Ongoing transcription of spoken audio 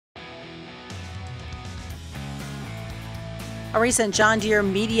A recent John Deere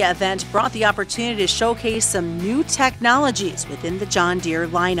media event brought the opportunity to showcase some new technologies within the John Deere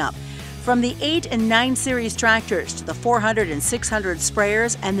lineup. From the 8 and 9 series tractors to the 400 and 600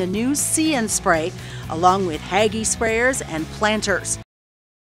 sprayers and the new See & Spray, along with Hagie sprayers and planters.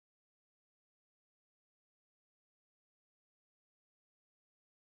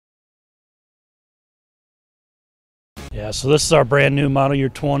 Yeah, so this is our brand new model year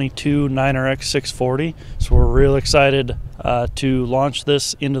 22 9RX 640. So we're real excited to launch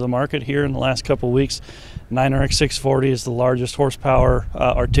this into the market here in the last couple of weeks. 9RX 640 is the largest horsepower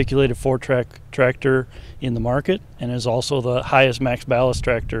articulated four-track tractor in the market and is also the highest max ballast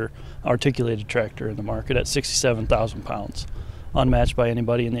tractor, articulated tractor in the market at 67,000 pounds, unmatched by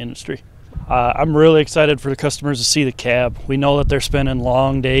anybody in the industry. I'm really excited for the customers to see the cab. We know that they're spending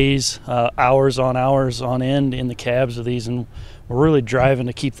long days, hours on end in the cabs of these, and we're really driving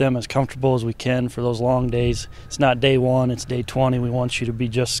to keep them as comfortable as we can for those long days. It's not day one, it's day 20. We want you to be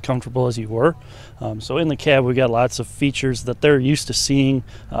just as comfortable as you were. So in the cab, we got lots of features that they're used to seeing,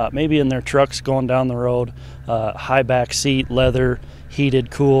 maybe in their trucks going down the road. High back seat, leather,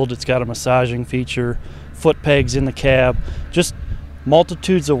 heated, cooled. It's got a massaging feature, foot pegs in the cab, just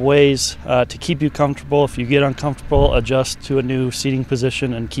multitudes of ways to keep you comfortable. If you get uncomfortable, adjust to a new seating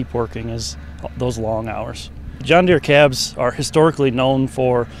position and keep working as those long hours. John Deere cabs are historically known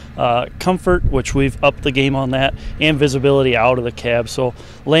for comfort, which we've upped the game on that, and visibility out of the cab. So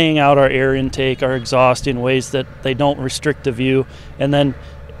laying out our air intake, our exhaust in ways that they don't restrict the view, and then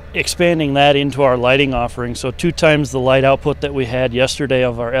expanding that into our lighting offering. So 2 times the light output that we had yesterday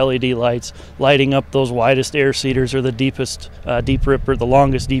of our LED lights, lighting up those widest air seaters or the deepest deep ripper, the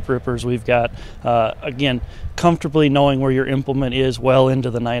longest deep rippers we've got. Again, comfortably knowing where your implement is well into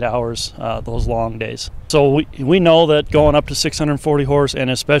the night hours, those long days. So we know that going up to 640 horse and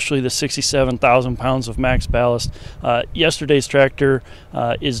especially the 67,000 pounds of max ballast, yesterday's tractor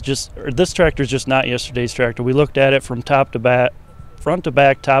this tractor is just not yesterday's tractor. We looked at it from top to back, front to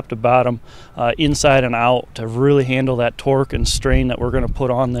back, top to bottom, inside and out to really handle that torque and strain that we're going to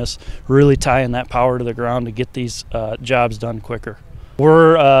put on this, really tying that power to the ground to get these jobs done quicker.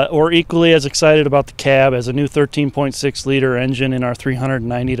 We're equally as excited about the cab as a new 13.6 liter engine in our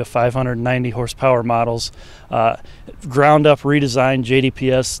 390 to 590 horsepower models. Ground up redesigned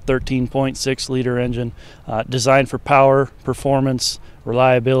JDPS 13.6 liter engine, designed for power, performance,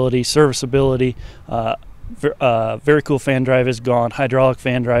 reliability, serviceability. Very cool fan drive is gone, hydraulic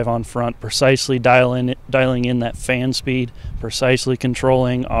fan drive on front, precisely dialing in that fan speed, precisely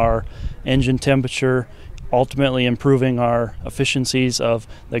controlling our engine temperature, ultimately improving our efficiencies of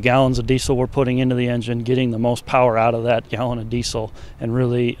the gallons of diesel we're putting into the engine, getting the most power out of that gallon of diesel, and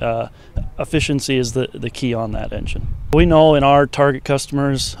really efficiency is the key on that engine. We know in our target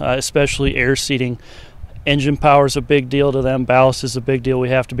customers, especially air seating, engine power is a big deal to them, ballast is a big deal. We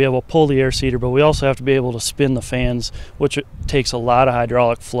have to be able to pull the air seater, but we also have to be able to spin the fans, which takes a lot of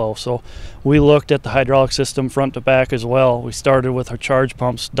hydraulic flow. So we looked at the hydraulic system front to back as well. We started with our charge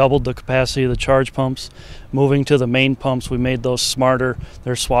pumps, doubled the capacity of the charge pumps. Moving to the main pumps, we made those smarter.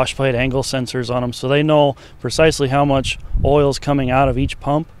 There's swash plate angle sensors on them, so they know precisely how much oil is coming out of each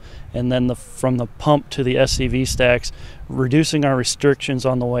pump. And then from the pump to the SCV stacks, reducing our restrictions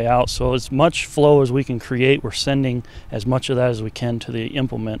on the way out. So as much flow as we can create, we're sending as much of that as we can to the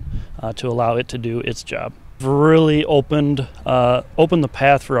implement to allow it to do its job. Really opened the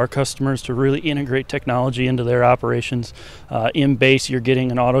path for our customers to really integrate technology into their operations. In base, you're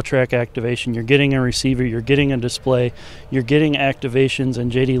getting an auto track activation, you're getting a receiver, you're getting a display, you're getting activations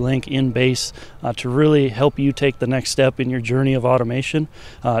and JD Link in base to really help you take the next step in your journey of automation.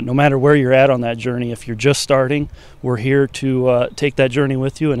 No matter where you're at on that journey, if you're just starting, we're here to take that journey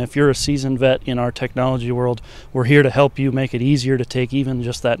with you. And if you're a seasoned vet in our technology world, we're here to help you make it easier to take even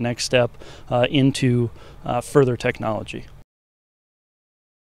just that next step into further technology.